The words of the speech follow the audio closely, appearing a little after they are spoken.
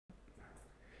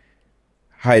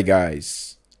Hi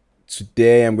guys,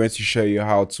 today I'm going to show you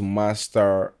how to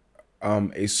master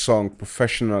a song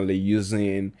professionally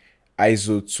using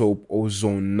IZOTOPE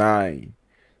Ozone 9.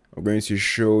 I'm going to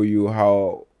show you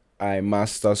how I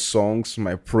master songs,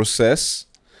 my process.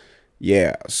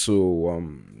 Yeah, so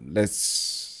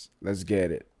let's get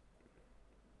it.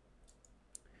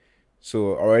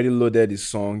 So already loaded the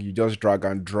song, you just drag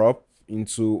and drop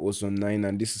into Ozone 9,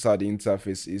 and this is how the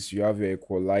interface is. You have your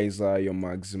equalizer, your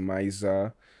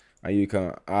maximizer, and you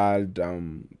can add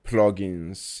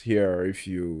plugins here if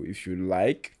you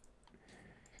like.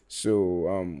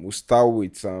 So we'll start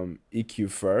with EQ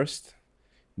first,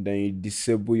 then you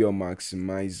disable your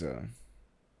maximizer.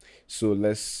 So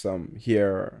let's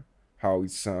hear how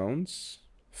it sounds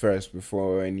first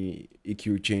before any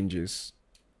EQ changes.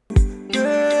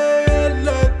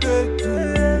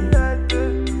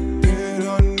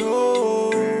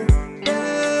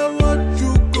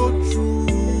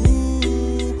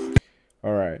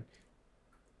 All right.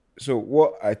 So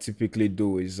what I typically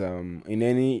do is in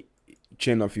any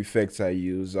chain of effects I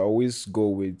use, I always go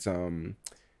with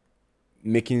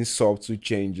making subtle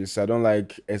changes. I don't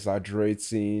like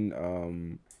exaggerating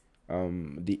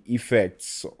the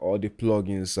effects or the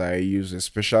plugins I use,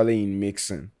 especially in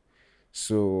mixing.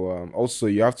 So also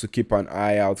you have to keep an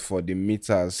eye out for the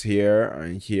meters here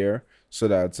and here so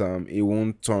that it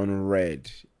won't turn red.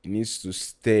 It needs to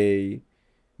stay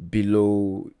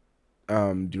below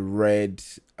the red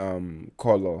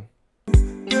color.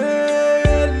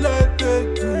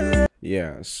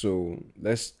 Yeah, so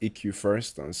let's EQ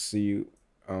first and see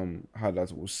how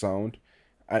that will sound.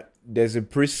 There's a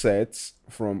preset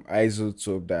from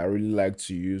IZOTOPE that I really like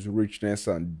to use, richness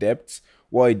and depth.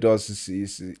 What it does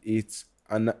is it's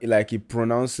like it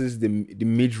pronounces the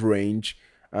mid-range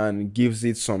and gives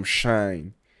it some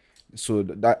shine. So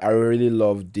that I really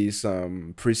love this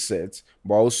preset,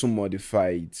 but also modify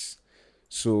it.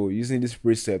 So using this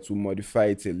preset will modify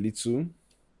it a little.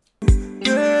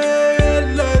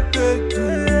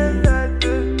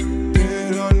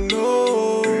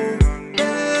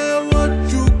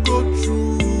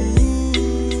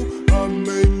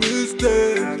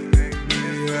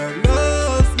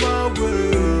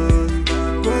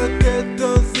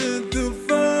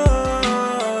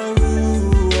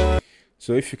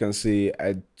 So if you can see,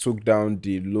 I took down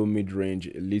the low mid range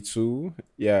a little.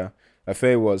 Yeah, I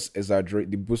felt it was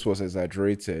exaggerated. The boost was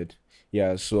exaggerated.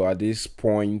 Yeah, so at this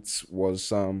point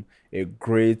was a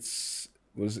great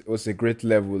was a great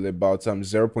level, about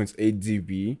 0.8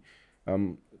 dB.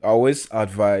 I always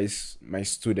advise my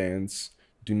students,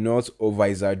 do not over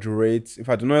exaggerate. If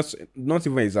I do not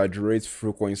even exaggerate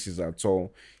frequencies at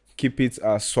all, keep it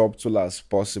as subtle as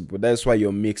possible. That's why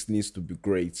your mix needs to be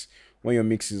great. When your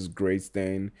mix is great,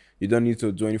 then you don't need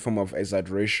to do any form of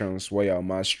exaggerations while you're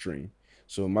mastering.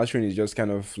 So mastering is just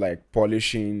kind of like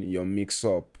polishing your mix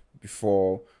up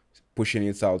before pushing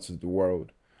it out to the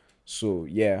world. So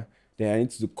yeah, then I need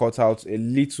to cut out a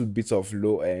little bit of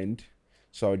low end.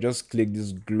 So I'll just click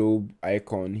this globe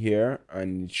icon here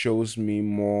and it shows me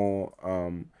more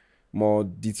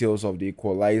details of the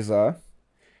equalizer.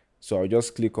 So I'll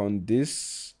just click on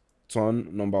this,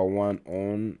 turn number 1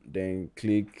 on, then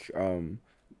click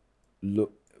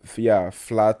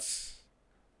flat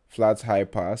high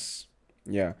pass.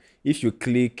 Yeah, if you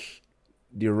click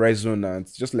the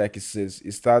resonance, just like it says,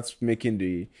 it starts making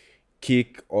the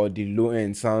kick or the low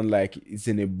end sound like it's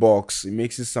in a box. It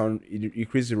makes it sound, it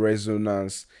increases the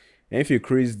resonance. And if you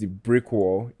increase the brick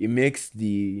wall, it makes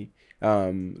the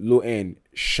low end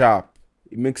sharp.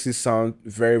 It makes it sound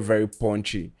very, very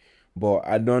punchy. But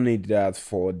I don't need that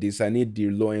for this. I need the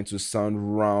low end to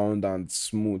sound round and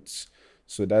smooth.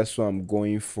 So that's why I'm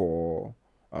going for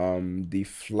the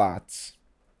flat.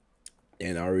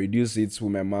 And I'll reduce it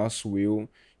with my mouse wheel.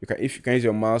 If you can use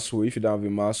your mouse wheel. If you don't have a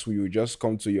mouse wheel, you just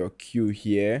come to your cue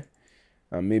here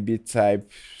and maybe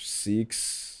type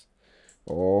 6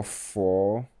 or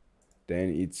 4, then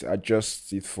it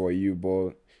adjusts it for you.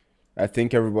 But I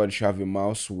think everybody should have a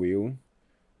mouse wheel.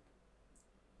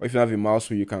 Or if you have a mouse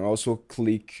wheel, you can also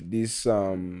click these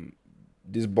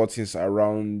buttons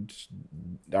around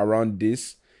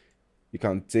this. You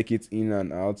can take it in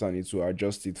and out and it will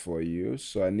adjust it for you.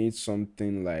 So I need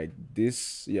something like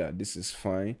this. Yeah, this is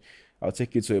fine. I'll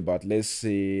take it to about, let's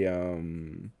say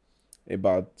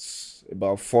about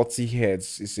 40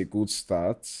 hertz is a good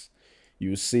start.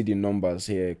 You see the numbers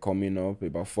here coming up.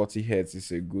 About 40 hertz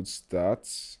is a good start.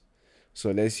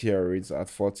 So let's hear it at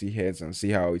 40 hertz and see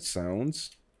how it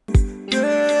sounds.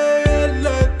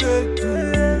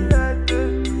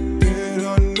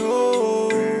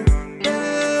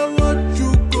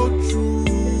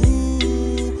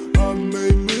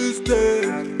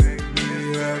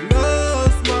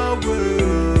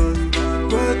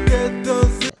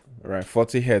 right,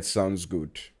 40 hertz sounds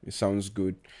good. It sounds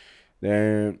good.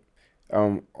 Then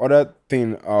other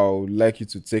thing I would like you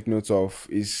to take note of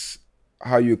is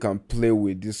how you can play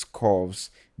with these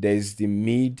curves. There's the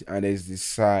mid and there's the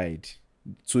side,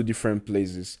 two different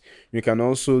places. You can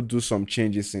also do some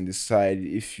changes in the side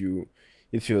if you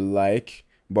like,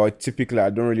 but typically I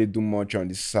don't really do much on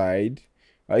the side.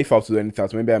 If I have to do anything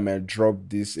else, maybe I might drop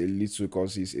this a little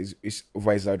because it's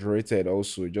over exaggerated.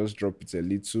 Also, just drop it a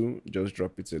little, just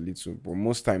drop it a little. But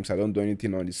most times I don't do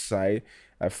anything on the side.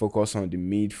 I focus on the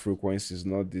mid frequencies,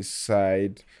 not the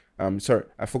side. Sorry,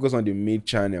 I focus on the mid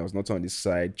channels, not on the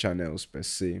side channels per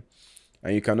se.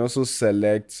 And you can also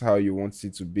select how you want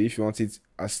it to be. If you want it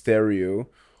a stereo,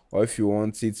 or if you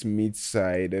want it mid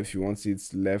side, if you want it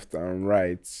left and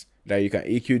right, that you can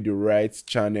EQ the right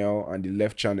channel and the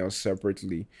left channel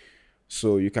separately.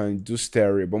 So you can do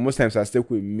stereo, but most times I stick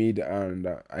with mid and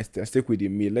I stick with the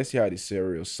mid. Let's see how the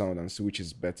stereo sound and see which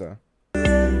is better.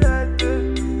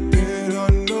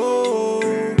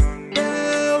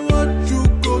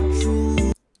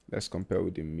 Let's compare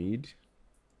with the mid.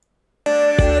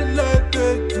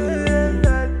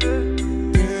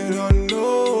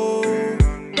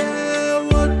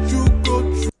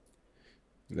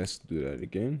 Let's do that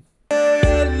again.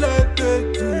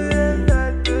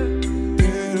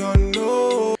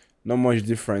 Not much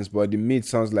difference, but the mid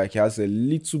sounds like it has a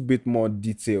little bit more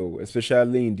detail,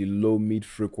 especially in the low mid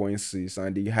frequencies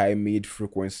and the high mid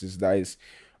frequencies. That is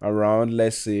around,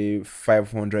 let's say,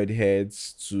 500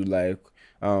 hertz to like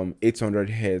 800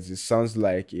 hertz. It sounds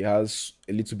like it has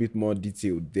a little bit more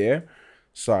detail there,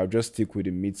 so I'll just stick with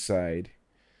the mid side.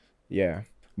 Yeah,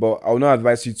 but I will not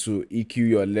advise you to EQ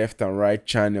your left and right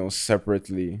channels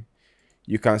separately.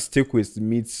 You can stick with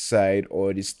mid side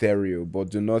or the stereo,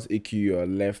 but do not EQ your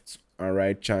left and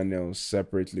right channels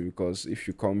separately, because if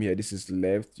you come here, this is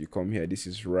left, you come here, this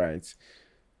is right.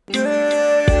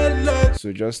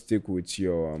 So just stick with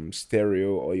your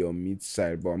stereo or your mid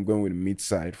side, but I'm going with mid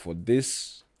side for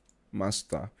this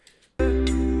master.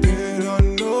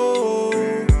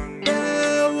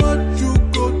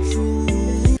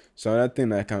 So another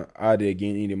thing I can add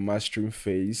again in the mastering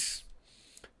phase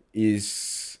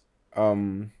is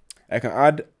I can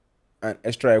add an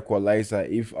extra equalizer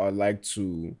if I'd like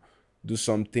to do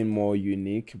something more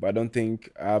unique, but I don't think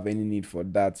I have any need for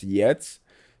that yet.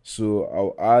 So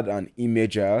I'll add an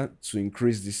imager to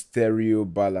increase the stereo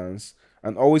balance,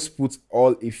 and always put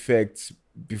all effects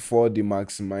before the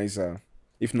maximizer.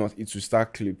 If not, it will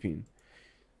start clipping.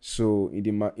 So in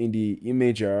the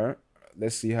imager,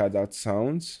 let's see how that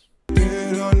sounds.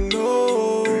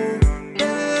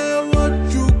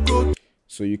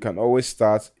 So you can always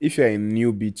start, if you're a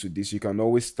newbie to this, you can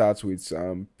always start with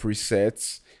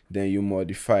presets, then you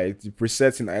modify it. The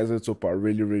presets in IZOTOPE are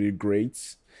really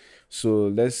great. So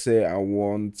let's say I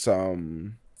want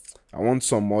some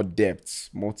more depth,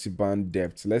 multiband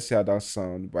depth. Let's see how that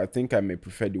sounds. But I think I may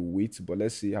prefer the width, but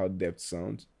let's see how depth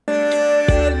sounds.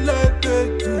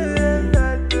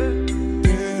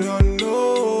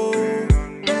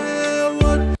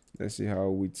 Let's see how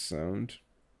width sound.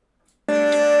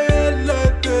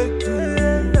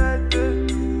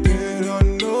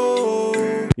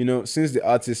 You know, since the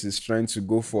artist is trying to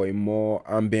go for a more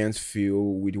ambient feel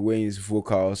with the way his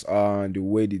vocals are and the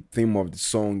way the theme of the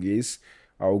song is,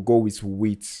 I'll go with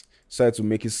width, so to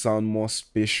make it sound more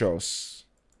spacious.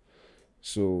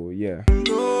 So yeah,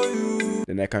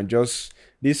 then I can just,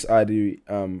 these are the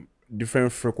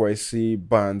different frequency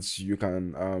bands you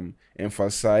can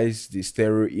emphasize the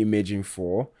stereo imaging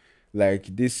for. Like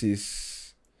this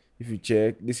is, if you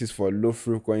check, this is for low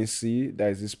frequency, that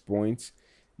is this point.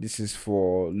 This is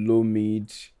for low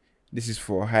mid, this is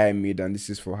for high mid, and this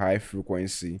is for high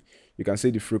frequency. You can see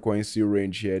the frequency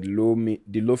range here.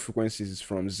 The low frequencies is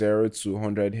from 0 to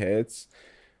 100 hertz.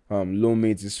 Low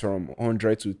mid is from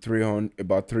 100 to 300,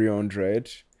 about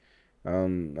 300.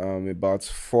 About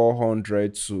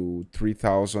 400 to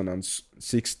 3000, and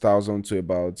 6000 to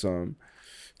about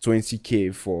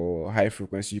 20k for high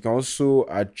frequency. You can also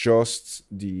adjust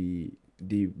the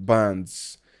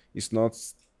bands. It's not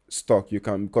stock. You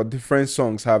can, because different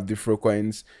songs have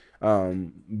different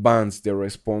bands they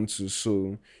respond to,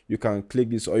 so you can click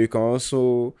this, or you can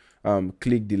also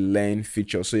click the learn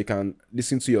feature, so you can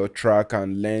listen to your track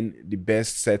and learn the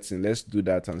best setting. Let's do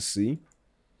that and see.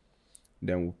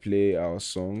 Then we'll play our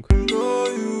song.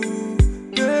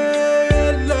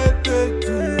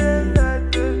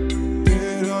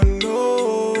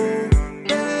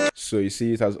 So you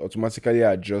see it has automatically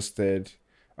adjusted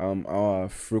our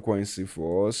frequency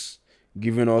for us,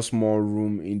 giving us more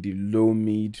room in the low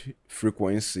mid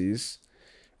frequencies.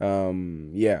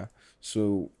 Yeah,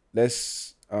 so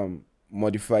let's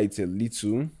modify it a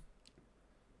little.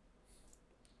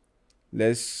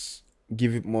 Let's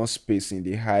give it more space in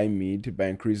the high mid by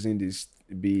increasing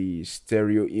the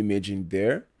stereo image in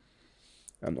there,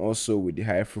 and also with the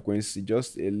high frequency,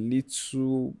 just a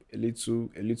little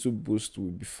boost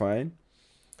will be fine.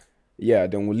 Yeah,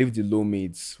 then we'll leave the low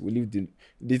mids. We'll leave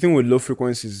the thing with low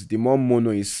frequencies, the more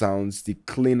mono it sounds, the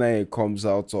cleaner it comes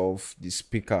out of the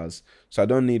speakers. So I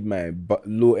don't need my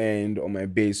low end or my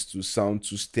bass to sound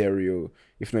too stereo.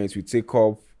 If not, it will take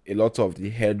up a lot of the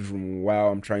headroom while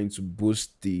I'm trying to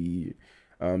boost the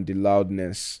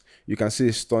loudness. You can see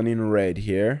it's turning red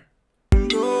here.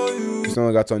 It's no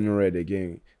longer turning red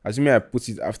again. Assuming I put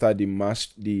it after the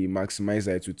maximizer,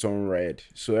 it will turn red.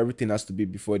 So everything has to be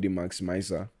before the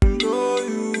maximizer.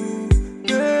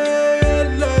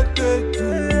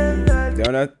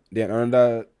 The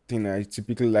another thing I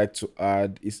typically like to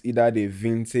add is either the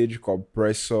vintage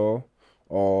compressor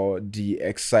or the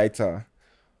exciter,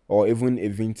 or even a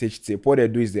vintage tape. What they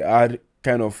do is they add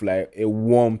kind of like a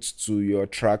warmth to your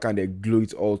track and they glue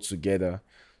it all together.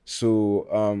 So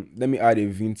let me add a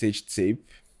vintage tape.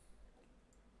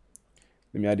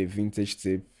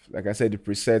 Like I said, the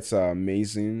presets are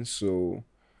amazing, so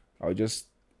I'll just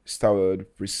start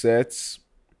with presets.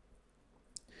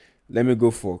 Let me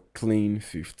go for clean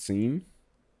 15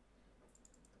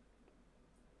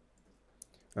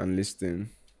 and listen.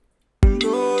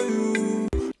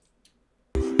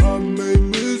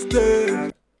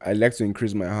 I like to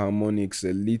increase my harmonics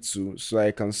a little so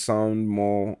I can sound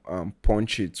more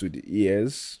punchy to the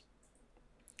ears.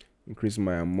 Increase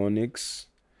my harmonics,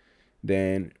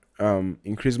 then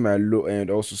increase my low end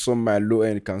also, so my low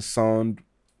end can sound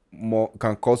more,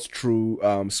 can cut through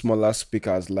smaller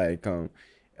speakers like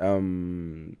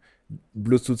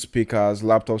Bluetooth speakers,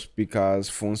 laptop speakers,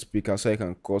 phone speakers, so I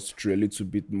can cut through a little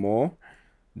bit more.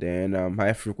 Then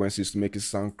high frequencies to make it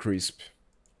sound crisp.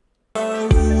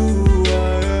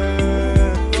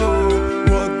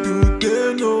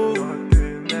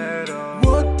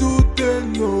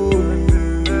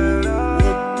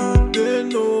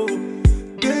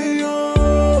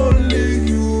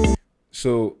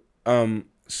 So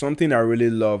something I really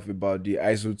love about the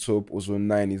IZOTOPE Ozone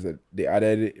 9 is that they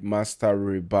added master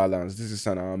rebalance. This is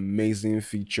an amazing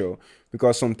feature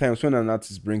because sometimes when an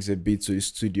artist brings a beat to a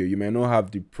studio, you may not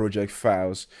have the project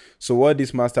files. So what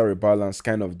this master rebalance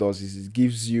kind of does is it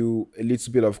gives you a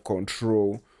little bit of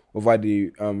control over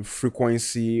the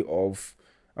frequency of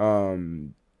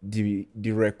the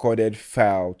recorded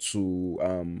file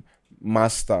to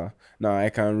master. Now I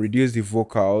can reduce the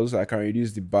vocals, I can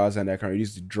reduce the bass, and I can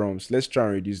reduce the drums. Let's try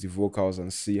and reduce the vocals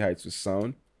and see how it will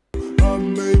sound.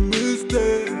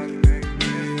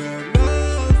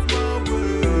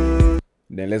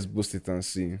 Then let's boost it and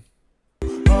see.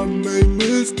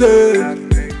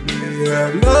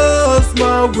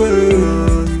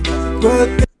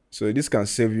 So this can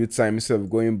save you time instead of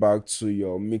going back to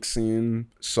your mixing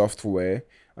software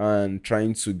and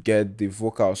trying to get the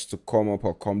vocals to come up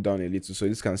or come down a little. So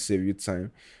this can save you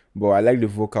time, but I like the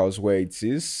vocals where it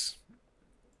is.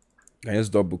 I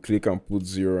just double click and put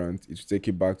 0 and it will take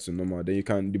it back to normal. Then you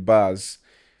can the bars,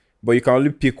 but you can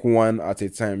only pick one at a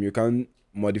time. You can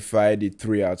modify the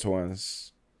 3 at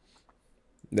once.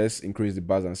 Let's increase the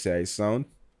bars and see how it sound.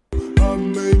 I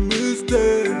made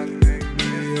mistakes.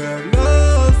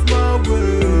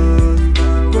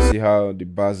 See how the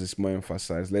bass is more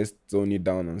emphasized. Let's tone it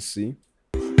down and see.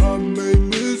 I made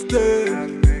mistakes.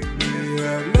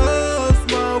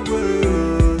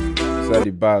 So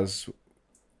the bass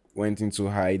went into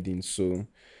hiding. So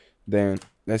then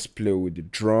let's play with the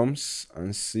drums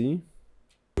and see.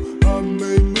 I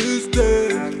made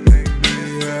mistakes.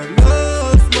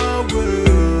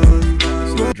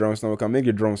 See the drums now. We can make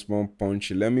the drums more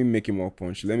punchy. Let me make it more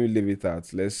punchy. Let me leave it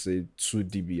at, let's say, 2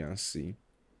 dB and see.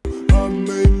 I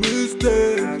made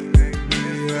mistakes.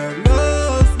 I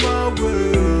lost my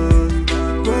way,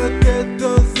 but that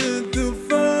doesn't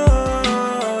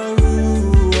define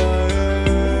who I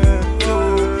am. So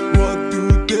what do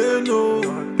they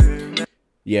know?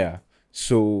 Yeah,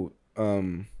 so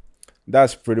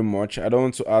that's pretty much. I don't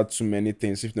want to add too many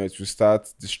things, if not it will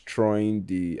start destroying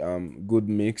the good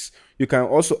mix. You can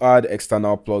also add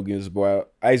external plugins,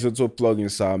 but iZotope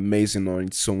plugins are amazing on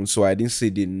its own, so I didn't see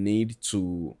the need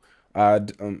to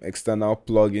add external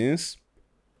plugins.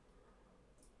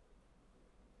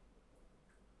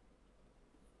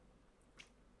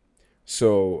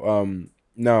 So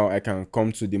now I can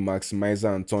come to the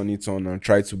maximizer and turn it on and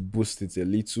try to boost it a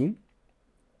little.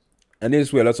 And this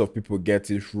is where a lot of people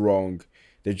get it wrong.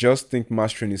 They just think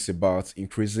mastering is about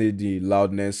increasing the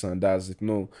loudness and that's it.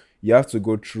 No, you have to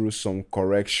go through some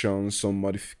corrections, some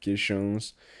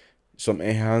modifications, some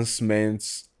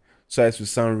enhancements so as to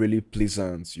sound really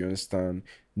pleasant. You understand?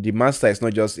 The master is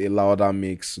not just a louder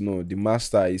mix. No, the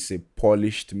master is a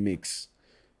polished mix.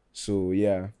 So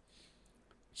yeah.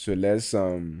 So let's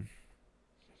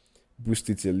boost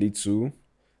it a little.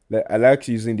 I like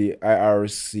using the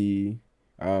IRC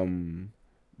um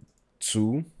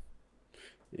 2.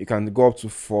 It can go up to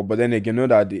 4, but then again, know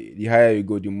that the higher you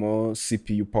go, the more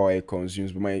CPU power it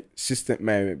consumes. But my system,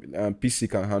 my PC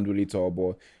can handle it all.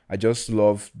 But I just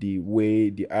love the way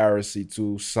the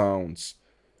IRC2 sounds.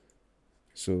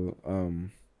 So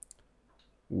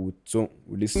we'll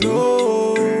listen.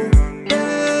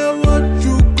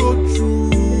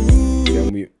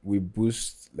 Then we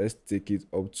boost. Let's take it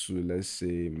up to, let's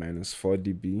say, -4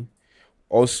 dB.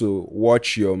 Also,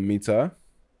 watch your meter.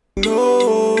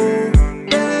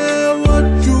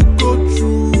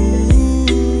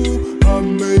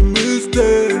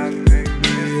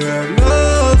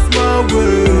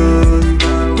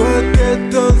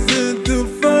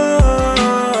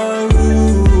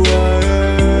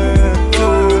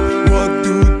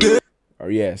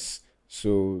 Yes,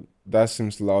 so that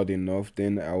seems loud enough.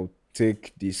 Then I'll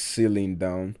take the ceiling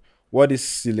down. What this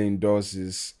ceiling does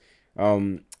is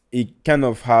it kind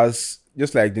of has,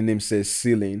 just like the name says,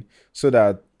 ceiling, so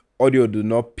that audio do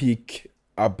not peak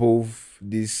above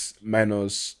this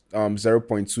minus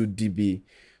 0.2 dB.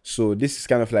 So this is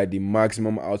kind of like the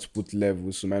maximum output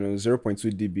level. So minus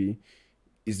 0.2 dB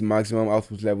is the maximum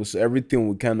output level. So everything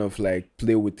will kind of like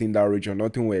play within that region.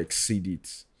 Nothing will exceed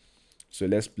it. So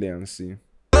let's play and see.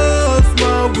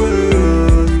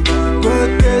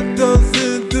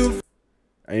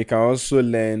 And you can also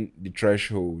learn the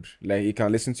threshold. Like you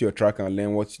can listen to your track and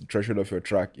learn what the threshold of your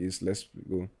track is. Let's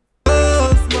go.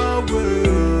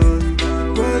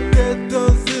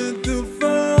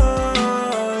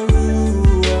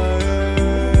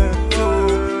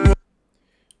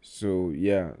 So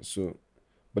yeah,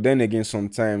 but then again,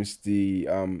 sometimes the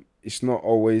it's not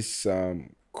always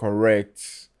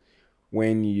correct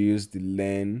when you use the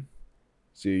learn.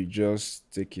 So you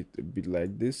just take it a bit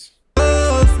like this.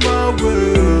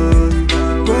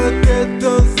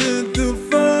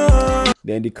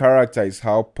 Then the character is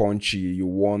how punchy you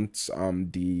want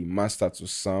the master to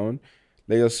sound.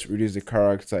 Let's just reduce the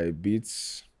character a bit.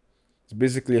 It's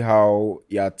basically how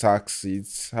he attacks it,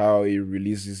 how he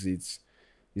releases it.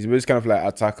 It's basically kind of like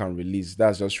attack and release.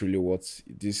 That's just really what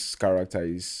this character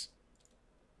is.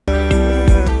 What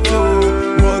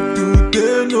do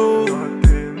they know? What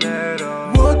do they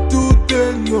know? What do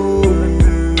they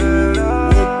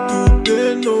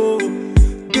know?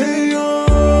 They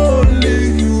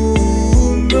only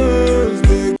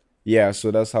humans. Yeah,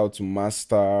 so that's how to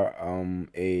master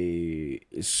a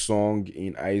song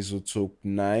in IZOTOPE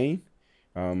 9.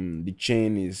 The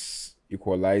chain is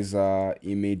Equalizer,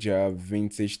 Imager,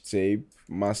 Vintage Tape,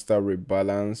 Master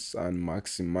Rebalance, and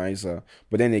Maximizer.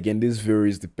 But then again, this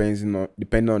varies depending on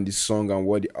the song and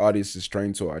what the artist is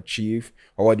trying to achieve,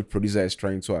 or what the producer is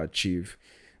trying to achieve.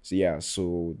 So yeah,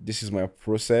 so this is my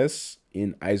process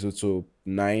in IZOTOPE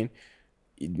 9.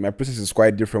 My process is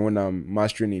quite different when I'm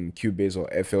mastering in Cubase or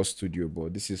FL Studio,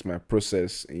 but this is my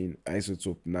process in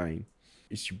IZOTOPE 9.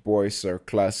 It's your boy Sir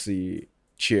Classy.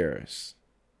 Cheers.